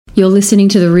You're listening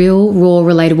to the Real, Raw,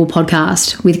 Relatable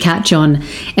podcast with Kat John,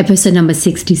 episode number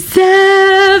 67.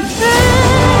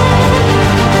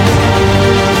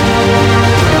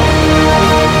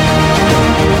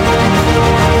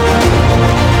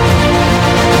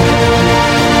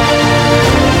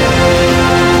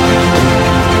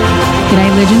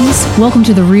 G'day legends, welcome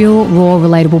to the Real, Raw,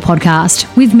 Relatable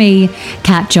podcast with me,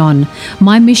 Kat John.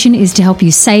 My mission is to help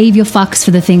you save your fucks for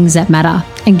the things that matter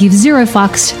and give zero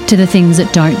fucks to the things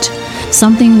that don't.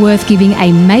 Something worth giving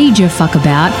a major fuck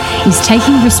about is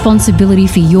taking responsibility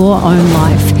for your own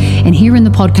life. And here in the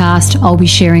podcast, I'll be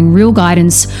sharing real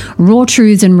guidance, raw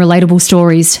truths and relatable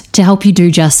stories to help you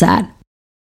do just that.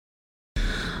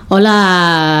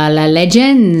 Hola, la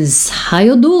legends. How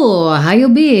you do? How you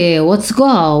be? What's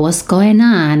going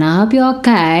on? I hope you're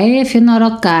okay. If you're not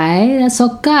okay, that's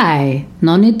okay.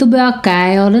 No need to be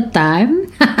okay all the time.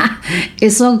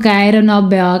 It's okay to not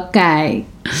be okay.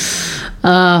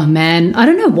 Oh, man. I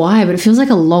don't know why, but it feels like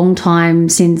a long time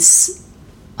since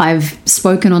I've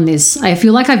spoken on this. I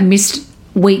feel like I've missed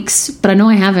weeks, but I know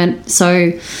I haven't.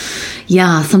 So,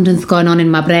 yeah, something's going on in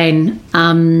my brain.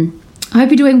 I hope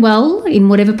you're doing well in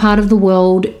whatever part of the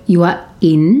world you are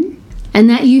in and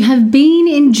that you have been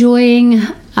enjoying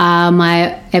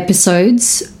my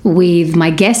episodes with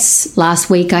my guests. Last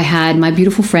week I had my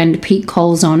beautiful friend Pete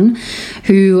Coles on,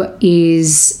 who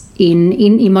is in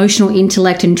emotional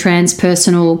intellect and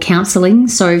transpersonal counselling.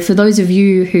 So for those of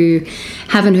you who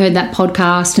haven't heard that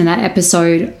podcast and that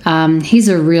episode, he's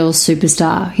a real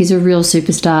superstar.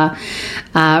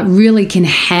 Really can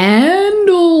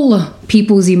handle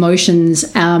people's emotions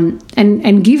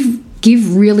and give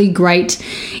really great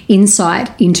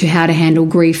insight into how to handle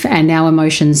grief and our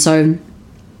emotions. So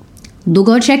do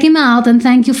go check him out, and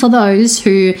thank you for those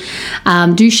who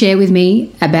do share with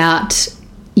me about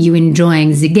you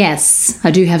enjoying the guests.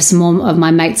 I do have some more of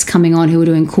my mates coming on who are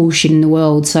doing cool shit in the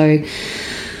world, so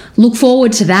look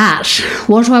forward to that.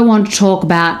 What do I want to talk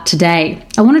about today?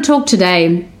 I want to talk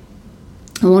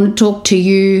to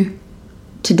you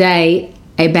today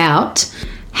about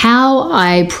how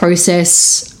I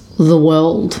process the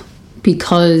world,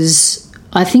 because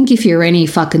I think if you're any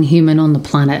fucking human on the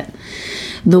planet,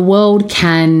 the world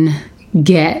can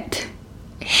get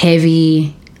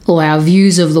heavy, or our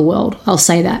views of the world, I'll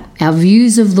say that, our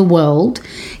views of the world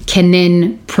can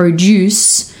then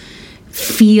produce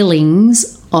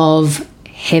feelings of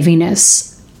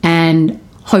heaviness and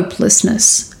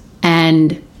hopelessness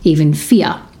and even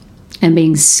fear and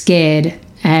being scared,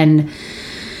 and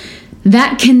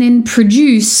that can then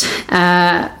produce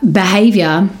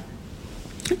behavior,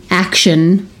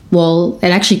 action. Well, it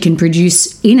actually can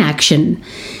produce inaction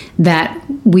that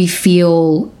we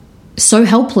feel so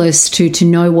helpless to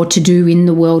know what to do in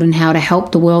the world and how to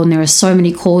help the world. And there are so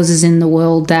many causes in the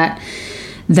world that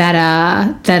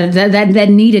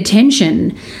need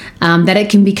attention, that it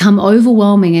can become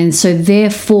overwhelming. And so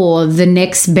therefore the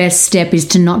next best step is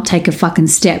to not take a fucking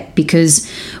step, because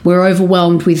we're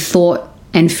overwhelmed with thought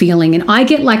and feeling. And I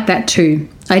get like that too.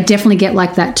 I definitely get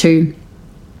like that too.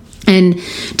 And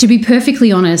to be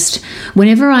perfectly honest,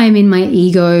 whenever I'm in my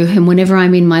ego and whenever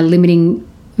I'm in my limiting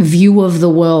view of the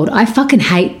world, I fucking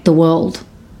hate the world.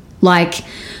 Like,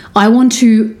 I want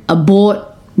to abort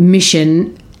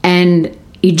mission and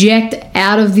eject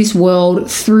out of this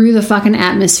world through the fucking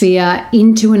atmosphere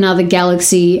into another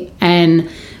galaxy and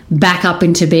back up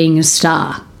into being a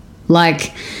star.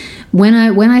 Like, when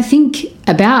I think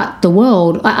about the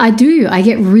world, I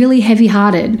get really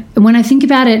heavy-hearted. And when I think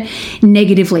about it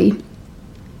negatively,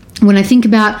 when I think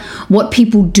about what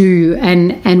people do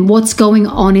and what's going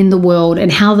on in the world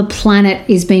and how the planet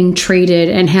is being treated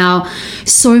and how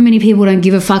so many people don't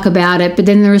give a fuck about it, but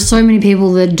then there are so many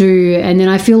people that do, and then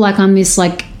I feel like I'm this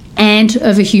like ant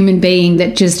of a human being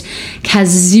that just has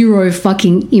zero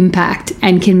fucking impact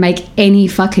and can make any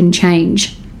fucking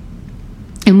change.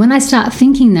 And when I start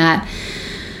thinking that,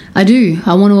 I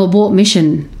want to abort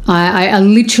mission. I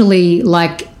literally,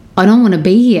 like, I don't want to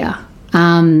be here.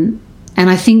 And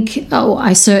I think,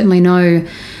 I certainly know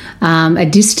a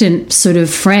distant sort of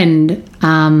friend,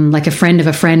 like a friend of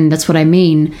a friend, that's what I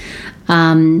mean,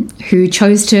 who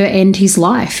chose to end his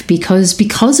life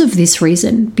because of this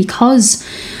reason, because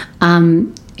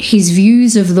his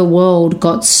views of the world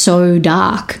got so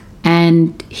dark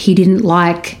and he didn't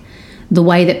like the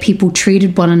way that people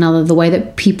treated one another, the way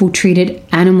that people treated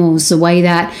animals, the way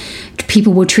that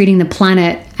people were treating the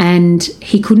planet, and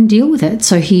he couldn't deal with it.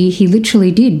 So he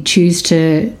literally did choose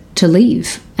to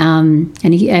leave,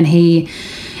 and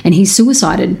he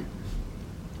suicided.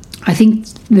 I think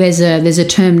there's a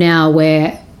term now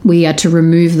where we are to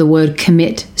remove the word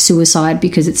commit suicide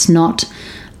because it's not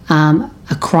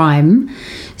a crime.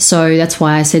 So that's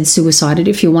why I said suicided,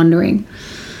 if you're wondering.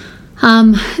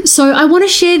 So I want to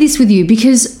share this with you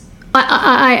because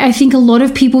I think a lot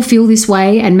of people feel this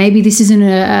way, and maybe this isn't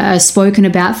a spoken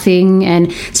about thing,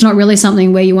 and it's not really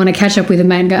something where you want to catch up with a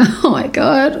mate and go, oh my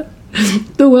God,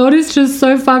 the world is just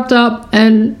so fucked up,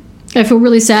 and I feel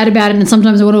really sad about it, and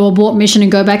sometimes I want to abort mission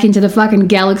and go back into the fucking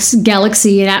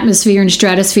galaxy and atmosphere and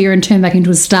stratosphere and turn back into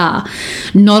a star.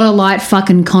 Not a light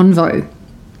fucking convo.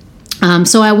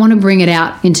 So I want to bring it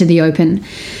out into the open.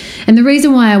 And the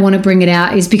reason why I want to bring it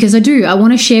out is because I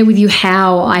want to share with you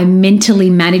how I mentally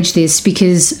manage this,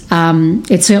 because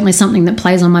it's certainly something that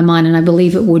plays on my mind, and I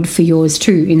believe it would for yours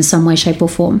too in some way, shape or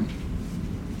form.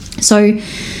 So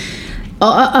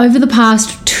over the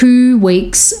past 2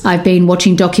 weeks, I've been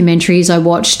watching documentaries. I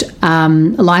watched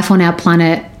Life on Our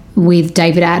Planet with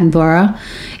David Attenborough.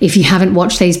 If you haven't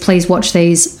watched these, please watch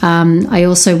these. I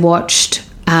also watched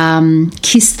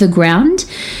Kiss the Ground,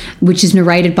 which is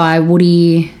narrated by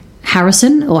Woody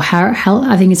Harrison, or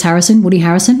I think it's Harrison, Woody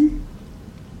Harrison.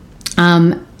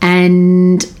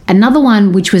 And another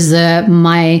one, which was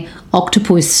my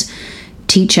octopus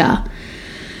teacher.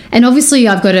 And obviously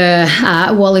I've got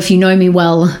if you know me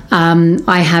well,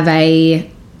 I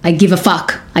give a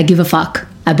fuck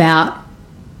about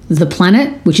the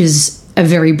planet, which is a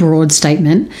very broad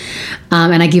statement.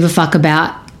 And I give a fuck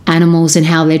about animals and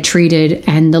how they're treated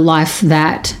and the life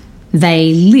that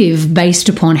they live based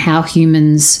upon how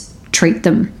humans treat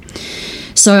them.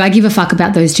 So I give a fuck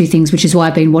about those two things, which is why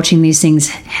I've been watching these things.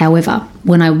 However,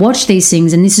 when I watch these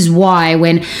things, and this is why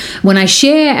when I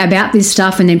share about this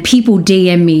stuff and then people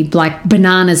DM me like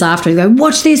bananas after, they go,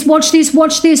 watch this, watch this,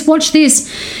 watch this, watch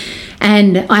this.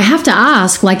 And I have to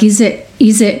ask, like, is it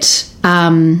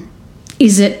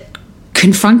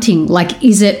confronting? Like,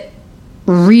 is it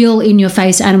real in your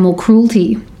face animal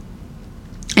cruelty?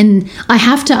 And I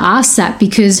have to ask that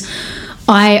because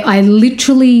I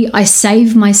literally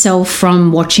save myself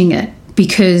from watching it,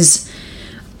 because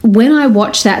when I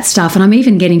watch that stuff, and I'm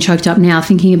even getting choked up now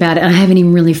thinking about it, and I haven't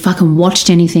even really fucking watched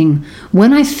anything.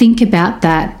 When I think about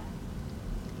that,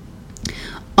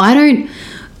 I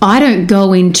don't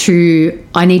go into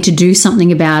I need to do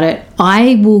something about it.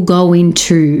 I will go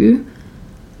into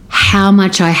how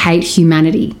much I hate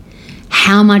humanity,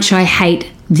 how much I hate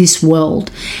this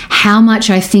world, how much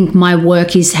I think my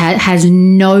work has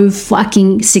no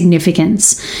fucking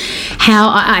significance, how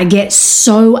I get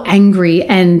so angry,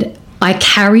 and I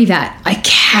carry that.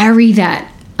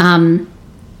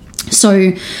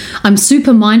 So I'm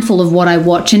super mindful of what I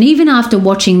watch. And even after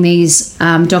watching these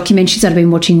documentaries that I've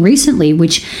been watching recently,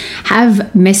 which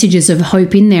have messages of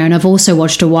hope in there, and I've also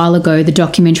watched a while ago the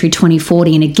documentary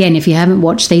 2040. And again, if you haven't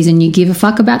watched these and you give a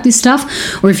fuck about this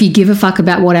stuff, or if you give a fuck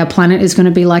about what our planet is going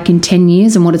to be like in 10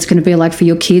 years and what it's going to be like for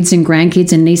your kids and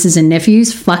grandkids and nieces and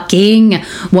nephews, fucking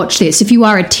watch this. If you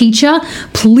are a teacher,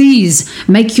 please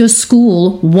make your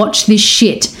school watch this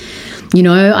shit. You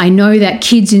know, I know that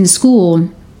kids in school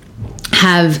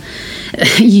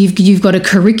you've got a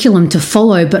curriculum to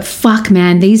follow, but fuck,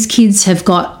 man, these kids have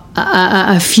got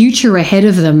a future ahead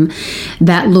of them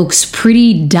that looks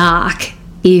pretty dark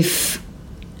if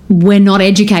we're not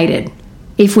educated.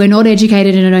 If we're not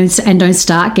educated and don't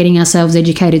start getting ourselves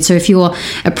educated. So if you're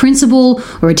a principal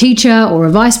or a teacher or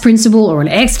a vice principal or an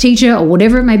ex-teacher or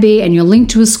whatever it may be, and you're linked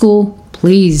to a school,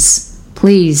 please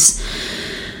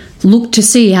look to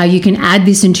see how you can add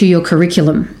this into your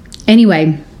curriculum.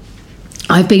 Anyway,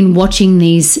 I've been watching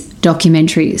these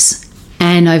documentaries,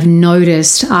 and I've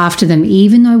noticed after them,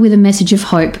 even though with a message of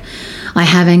hope, I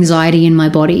have anxiety in my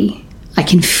body. I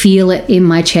can feel it in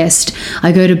my chest.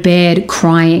 I go to bed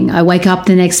crying. I wake up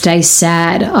the next day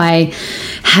sad. I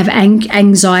have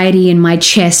anxiety in my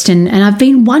chest, and I've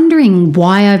been wondering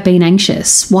why I've been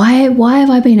anxious. Why have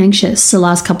I been anxious the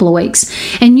last couple of weeks?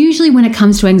 And usually when it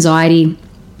comes to anxiety,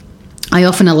 I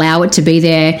often allow it to be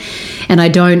there, and I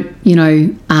don't,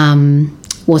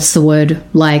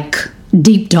 like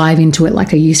deep dive into it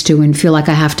like I used to and feel like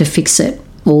I have to fix it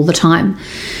all the time.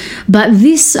 But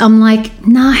this, I'm like,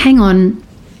 nah, hang on.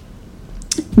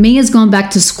 Mia's gone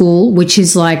back to school, which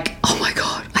is like, oh my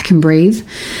God, I can breathe.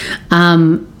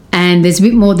 And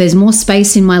there's more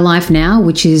space in my life now,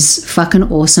 which is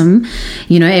fucking awesome.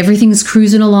 You know, everything's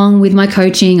cruising along with my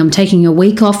coaching. I'm taking a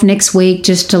week off next week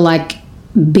just to like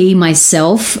be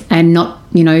myself and not,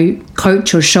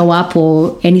 coach or show up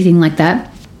or anything like that.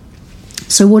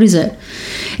 So what is it?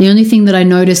 The only thing that I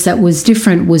noticed that was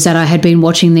different was that I had been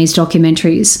watching these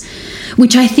documentaries,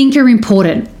 which I think are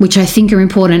important,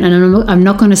 and I'm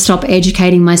not going to stop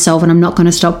educating myself, and I'm not going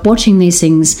to stop watching these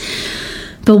things.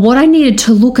 But what I needed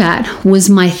to look at was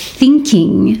my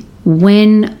thinking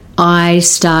when I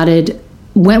started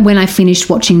when I finished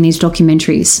watching these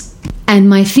documentaries. And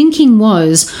my thinking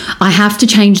was, I have to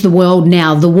change the world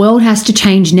now. The world has to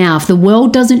change now. If the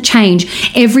world doesn't change,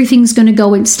 everything's going to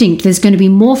go extinct. There's going to be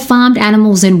more farmed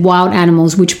animals than wild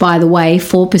animals, which, by the way,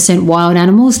 4% wild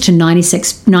animals to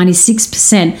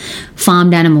 96%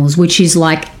 farmed animals, which is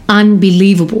like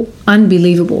unbelievable.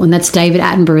 And that's David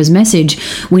Attenborough's message.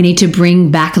 We need to bring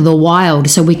back the wild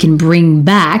so we can bring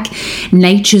back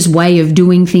nature's way of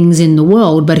doing things in the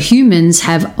world. But humans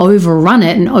have overrun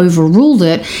it and overruled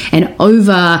it and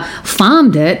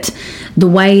over-farmed it the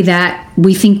way that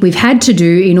we think we've had to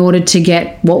do in order to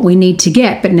get what we need to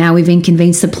get. But now we've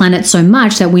inconvenienced the planet so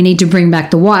much that we need to bring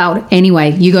back the wild.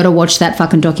 Anyway, you got to watch that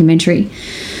fucking documentary.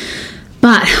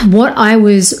 But what I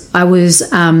was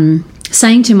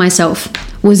saying to myself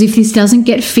was, if this doesn't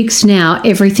get fixed now,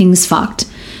 everything's fucked.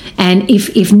 And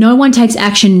if no one takes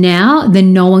action now,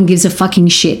 then no one gives a fucking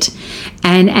shit.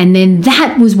 And then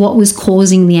that was what was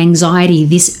causing the anxiety,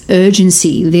 this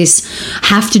urgency, this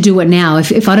have to do it now.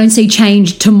 If I don't see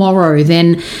change tomorrow,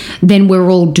 then we're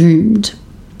all doomed.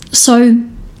 So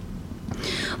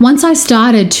once I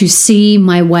started to see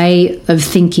my way of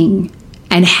thinking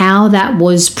and how that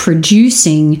was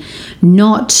producing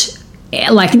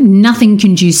nothing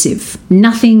conducive,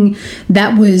 nothing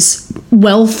that was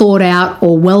well thought out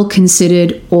or well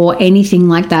considered or anything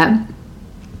like that,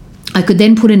 I could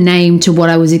then put a name to what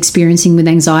I was experiencing with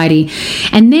anxiety.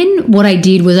 And then what I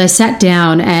did was I sat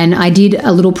down and I did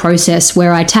a little process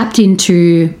where I tapped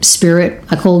into spirit.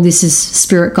 I call this as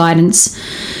spirit guidance.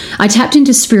 I tapped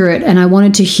into spirit and I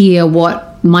wanted to hear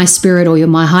what my spirit or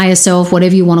my higher self,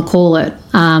 whatever you want to call it,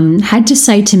 had to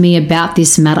say to me about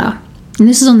this matter. And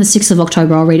this is on the 6th of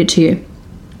October. I'll read it to you.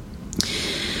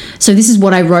 So this is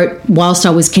what I wrote whilst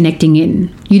I was connecting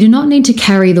in. You do not need to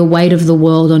carry the weight of the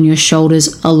world on your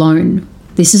shoulders alone.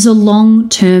 This is a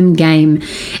long-term game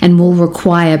and will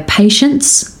require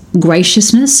patience,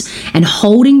 graciousness, and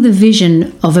holding the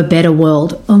vision of a better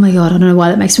world. Oh my God, I don't know why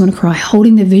that makes me want to cry.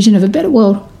 Holding the vision of a better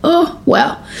world. Oh,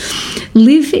 wow.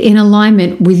 Live in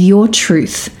alignment with your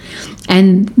truth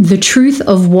and the truth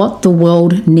of what the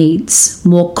world needs.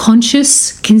 More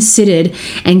conscious, considered,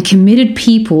 and committed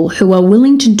people who are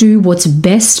willing to do what's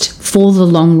best for the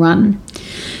long run.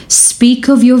 Speak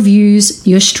of your views,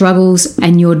 your struggles,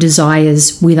 and your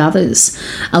desires with others.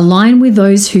 Align with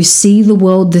those who see the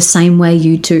world the same way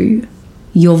you do.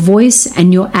 Your voice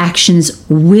and your actions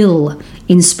will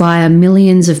inspire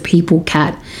millions of people,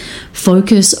 Kat.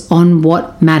 Focus on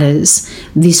what matters.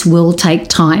 This will take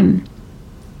time.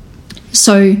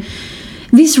 So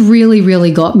this really,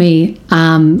 really got me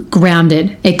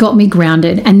grounded. It got me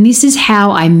grounded. And this is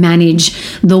how I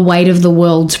manage the weight of the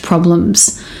world's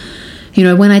problems. You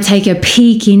know, when I take a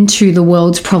peek into the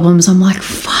world's problems, I'm like,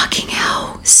 fucking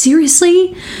hell,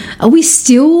 seriously? Are we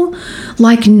still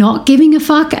like not giving a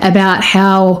fuck about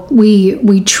how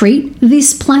we treat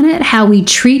this planet, how we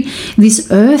treat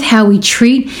this earth, how we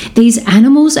treat these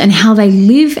animals and how they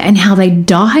live and how they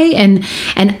die and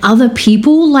other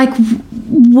people? Like,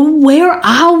 where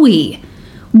are we?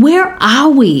 Where are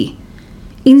we?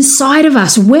 Inside of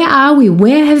us, where are we?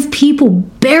 Where have people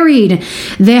buried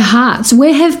their hearts?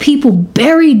 Where have people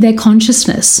buried their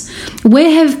consciousness?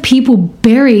 Where have people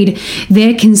buried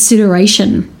their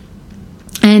consideration?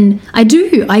 And I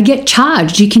get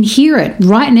charged. You can hear it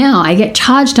right now. I get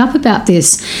charged up about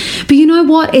this. But you know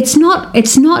what? It's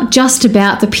not just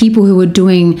about the people who are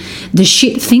doing the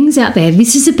shit things out there.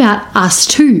 This is about us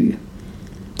too.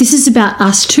 This is about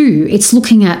us too. It's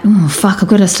looking at, oh, fuck, I've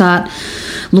got to start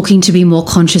looking to be more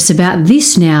conscious about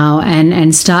this now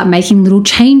and start making little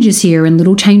changes here and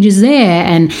little changes there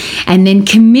and then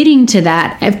committing to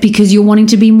that because you're wanting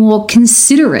to be more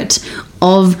considerate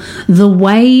of the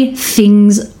way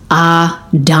things are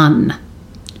done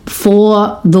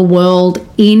for the world,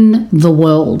 in the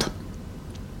world.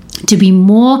 To be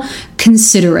more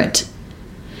considerate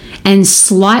and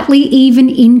slightly even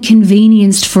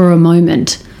inconvenienced for a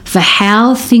moment for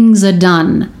how things are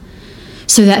done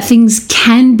so that things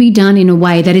can be done in a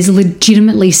way that is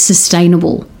legitimately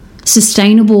sustainable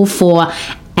for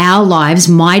our lives,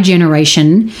 my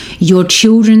generation, your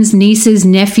children's, nieces,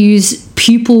 nephews,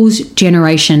 pupils'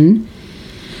 generation,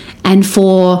 and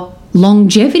for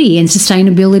longevity and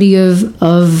sustainability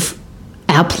of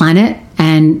our planet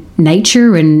and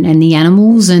nature and the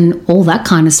animals and all that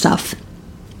kind of stuff.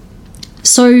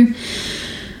 So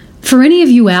for any of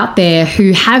you out there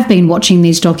who have been watching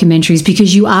these documentaries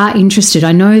because you are interested,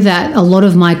 I know that a lot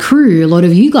of my crew, a lot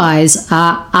of you guys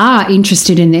are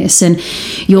interested in this and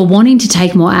you're wanting to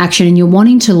take more action and you're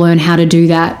wanting to learn how to do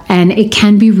that, and it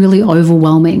can be really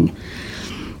overwhelming.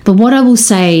 But what I will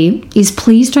say is,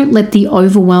 please don't let the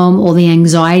overwhelm or the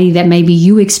anxiety that maybe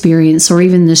you experience, or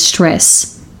even the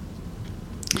stress,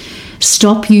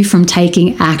 stop you from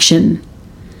taking action.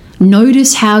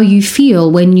 Notice how you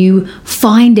feel when you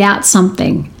find out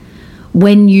something,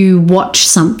 when you watch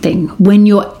something, when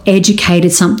you're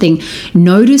educated something.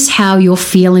 Notice how you're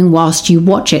feeling whilst you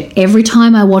watch it. Every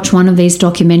time I watch one of these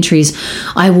documentaries,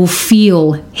 I will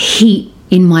feel heat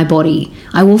in my body.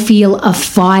 I will feel a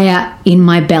fire in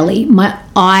my belly. My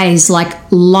eyes like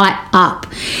light up,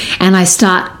 and I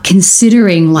start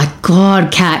considering, like,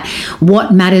 God, Kat,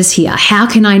 what matters here? How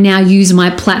can I now use my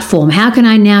platform? How can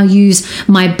I now use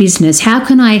my business? How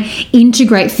can I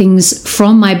integrate things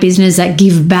from my business that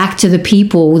give back to the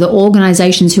people, the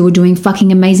organizations who are doing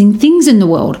fucking amazing things in the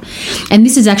world? And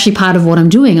this is actually part of what I'm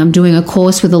doing. I'm doing a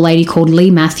course with a lady called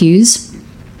Lee Matthews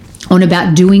on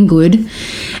about doing good,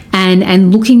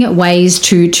 and looking at ways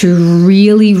to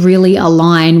really, really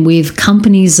align with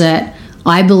companies that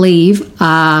I believe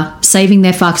are saving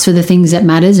their fucks for the things that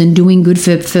matters and doing good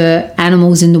for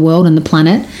animals in the world and the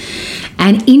planet,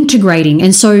 and integrating.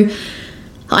 And so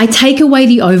I take away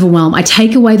the overwhelm, I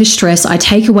take away the stress, I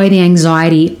take away the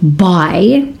anxiety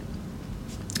by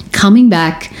coming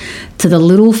back to the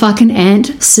little fucking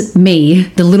ant, me,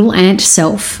 the little ant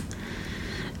self.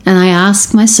 And I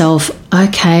ask myself,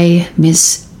 okay,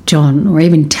 Miss John, or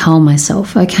even tell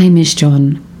myself, okay, Miss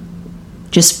John,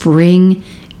 just bring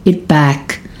it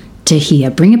back to here.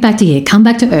 Bring it back to here. Come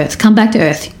back to Earth. Come back to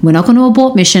Earth. We're not going to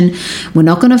abort mission. We're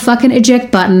not going to fucking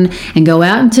eject button and go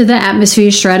out into the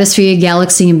atmosphere, stratosphere,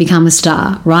 galaxy and become a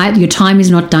star, right? Your time is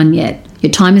not done yet.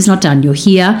 Your time is not done. You're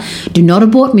here. Do not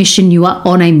abort mission. You are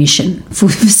on a mission.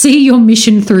 See your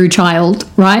mission through, child,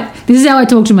 right? This is how I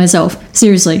talk to myself.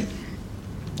 Seriously.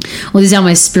 Well, this is how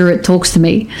my spirit talks to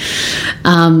me.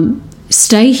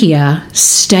 Stay here,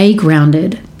 stay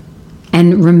grounded,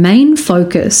 and remain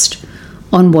focused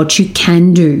on what you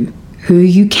can do, who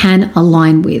you can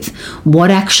align with,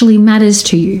 what actually matters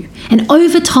to you. And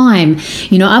over time,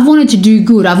 I've wanted to do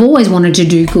good. I've always wanted to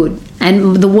do good.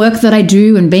 And the work that I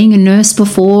do, and being a nurse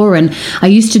before, and I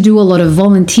used to do a lot of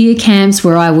volunteer camps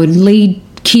where I would lead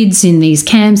kids in these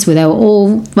camps where they were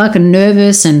all fucking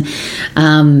nervous and,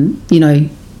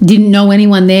 didn't know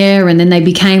anyone there, and then they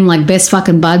became like best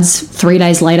fucking buds 3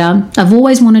 days later. I've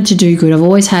always wanted to do good. I've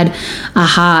always had a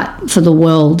heart for the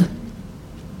world.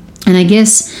 And I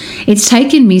guess it's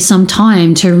taken me some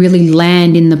time to really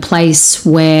land in the place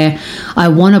where I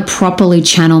want to properly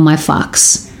channel my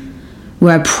fucks,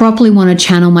 where I properly want to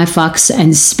channel my fucks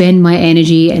and spend my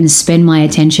energy and spend my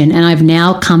attention. And I've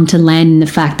now come to land in the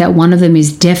fact that one of them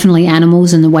is definitely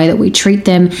animals and the way that we treat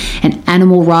them, and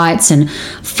animal rights, and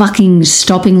fucking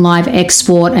stopping live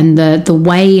export, and the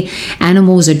way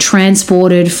animals are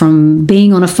transported from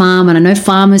being on a farm. And I know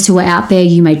farmers who are out there,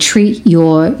 you may treat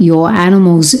your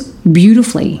animals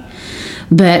beautifully,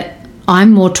 but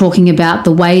I'm more talking about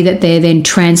the way that they're then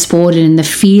transported and the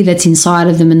fear that's inside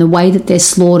of them and the way that they're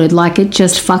slaughtered. Like, it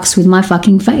just fucks with my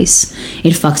fucking face.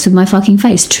 It fucks with my fucking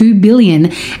face. 2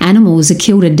 billion animals are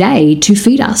killed a day to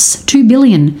feed us. 2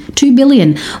 billion. 2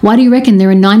 billion. Why do you reckon there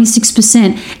are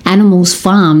 96% animals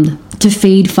farmed to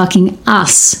feed fucking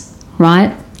us,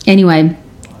 right? Anyway,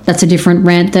 that's a different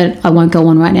rant that I won't go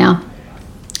on right now.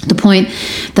 The point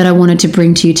that I wanted to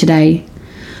bring to you today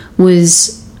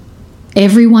was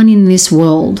everyone in this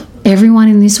world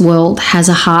has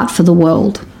a heart for the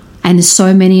world. And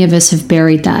so many of us have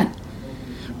buried that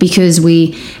because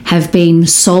we have been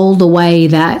sold away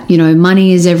that,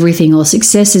 money is everything, or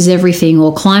success is everything,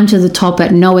 or climb to the top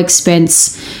at no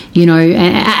expense,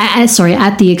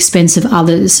 at the expense of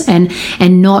others, and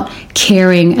not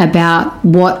caring about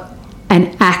what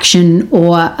an action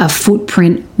or a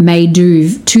footprint may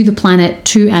do to the planet,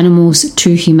 to animals,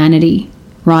 to humanity.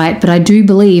 Right? But I do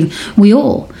believe we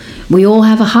all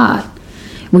have a heart.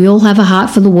 We all have a heart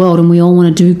for the world, and we all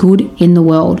want to do good in the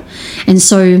world. And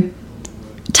so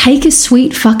take a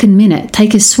sweet fucking minute.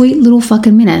 Take a sweet little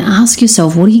fucking minute and ask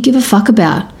yourself, what do you give a fuck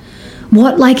about?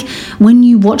 What, like, when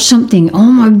you watch something,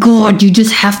 oh my God, you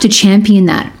just have to champion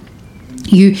that.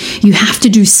 You have to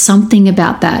do something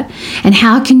about that. And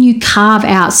how can you carve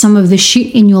out some of the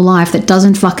shit in your life that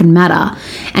doesn't fucking matter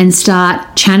and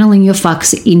start channeling your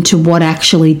fucks into what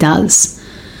actually does?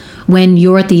 When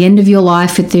you're at the end of your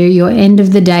life, at your end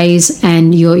of the days,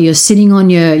 and you're sitting on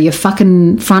your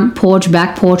fucking front porch,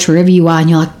 back porch, wherever you are, and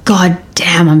you're like, God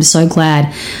damn, I'm so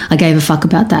glad I gave a fuck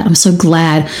about that. I'm so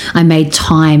glad I made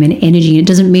time and energy. And it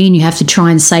doesn't mean you have to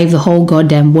try and save the whole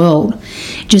goddamn world.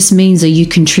 It just means that you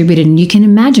contributed. And you can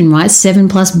imagine, right?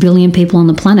 7+ billion people on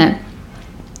the planet.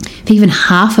 If even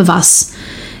half of us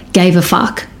gave a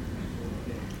fuck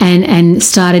and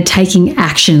started taking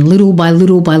action little by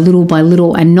little by little by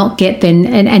little, and not get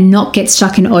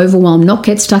stuck in overwhelm, not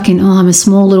get stuck in, oh, I'm a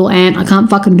small little ant, I can't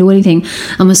fucking do anything.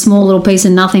 I'm a small little piece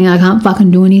of nothing, I can't fucking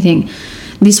do anything.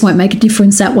 This won't make a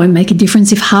difference, that won't make a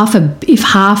difference. If half of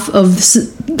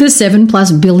the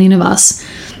 7+ billion of us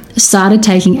started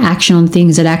taking action on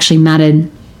things that actually mattered,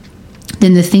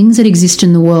 then the things that exist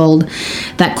in the world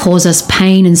that cause us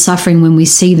pain and suffering when we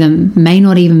see them may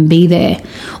not even be there,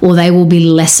 or they will be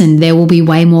lessened. There will be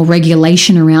way more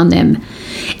regulation around them.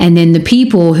 And then the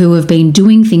people who have been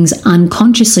doing things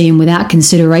unconsciously and without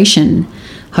consideration,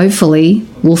 hopefully,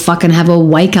 will fucking have a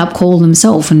wake-up call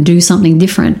themselves and do something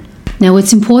different. Now,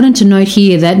 it's important to note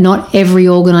here that not every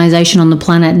organization on the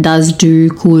planet does do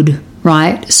good,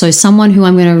 right? So someone who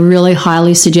I'm going to really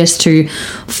highly suggest to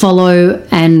follow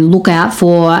and look out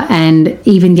for and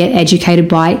even get educated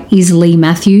by is Leigh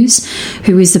Matthews,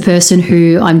 who is the person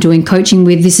who I'm doing coaching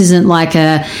with. This isn't like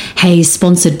a, hey,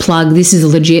 sponsored plug. This is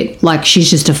legit. Like, she's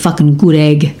just a fucking good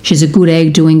egg. She's a good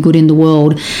egg doing good in the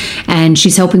world. And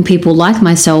she's helping people like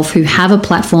myself who have a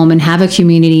platform and have a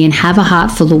community and have a heart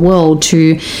for the world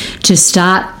to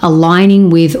start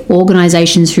aligning with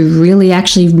organizations who really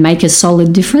actually make a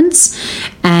solid difference,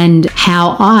 and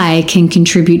how I can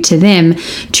contribute to them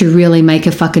to really make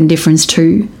a fucking difference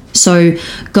too. So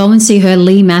go and see her,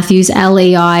 Leigh Matthews,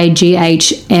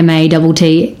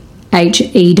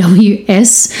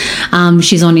 LEIGHMATTHEWS.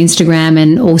 She's on Instagram,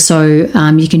 and also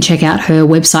you can check out her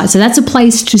website. So that's a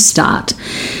place to start.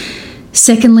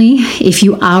 Secondly, if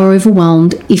you are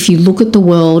overwhelmed, if you look at the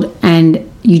world and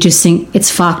you just think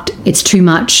it's fucked, it's too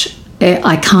much,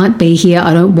 I can't be here,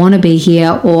 I don't want to be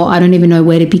here, or I don't even know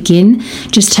where to begin,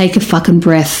 just take a fucking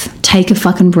breath. Take a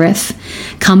fucking breath.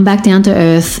 Come back down to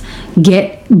earth.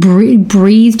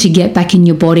 Breathe to get back in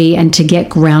your body and to get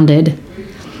grounded.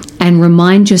 And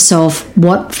remind yourself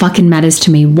what fucking matters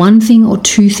to me. One thing or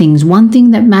two things. One thing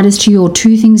that matters to you, or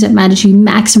two things that matter to you,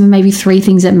 maximum maybe 3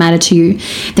 things that matter to you,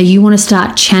 that you want to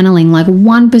start channeling like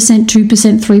 1%, 2%,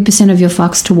 3% of your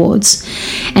fucks towards.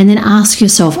 And then ask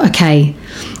yourself, okay,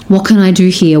 what can I do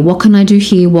here? What can I do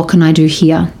here? What can I do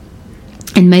here?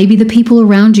 And maybe the people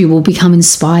around you will become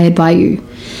inspired by you.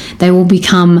 They will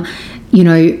become,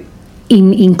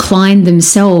 inclined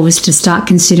themselves to start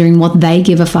considering what they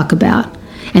give a fuck about.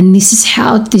 And this is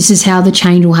how the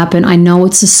change will happen. I know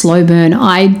it's a slow burn.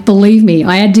 Believe me,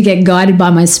 I had to get guided by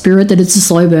my spirit that it's a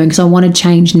slow burn because I want to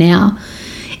change now.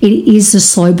 It is a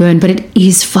slow burn, but it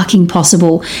is fucking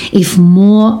possible if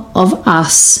more of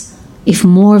us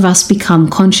become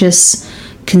conscious,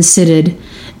 considered,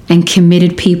 and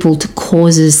committed people to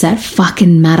causes that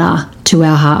fucking matter to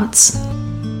our hearts.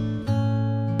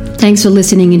 Thanks for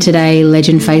listening in today,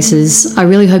 Legend Faces. I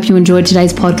really hope you enjoyed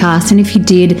today's podcast, and if you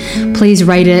did, please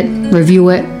rate it, review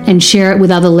it, and share it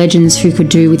with other legends who could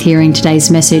do with hearing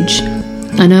today's message.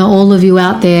 I know all of you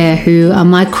out there who are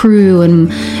my crew and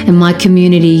my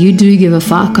community, you do give a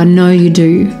fuck. I know you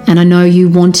do. And I know you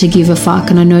want to give a fuck.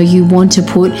 And I know you want to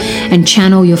put and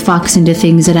channel your fucks into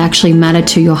things that actually matter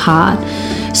to your heart.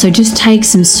 So just take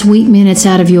some sweet minutes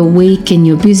out of your week and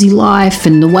your busy life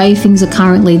and the way things are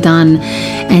currently done,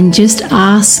 and just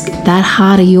ask that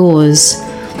heart of yours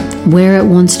where it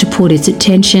wants to put its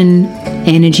attention,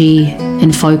 energy,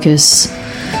 and focus.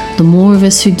 The more of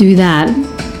us who do that,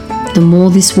 the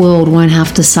more this world won't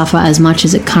have to suffer as much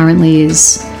as it currently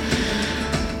is.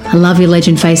 I love you,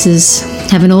 Legend Faces.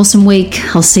 Have an awesome week.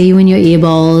 I'll see you in your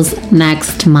earballs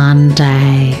next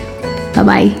Monday.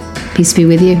 Bye-bye. Peace be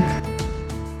with you.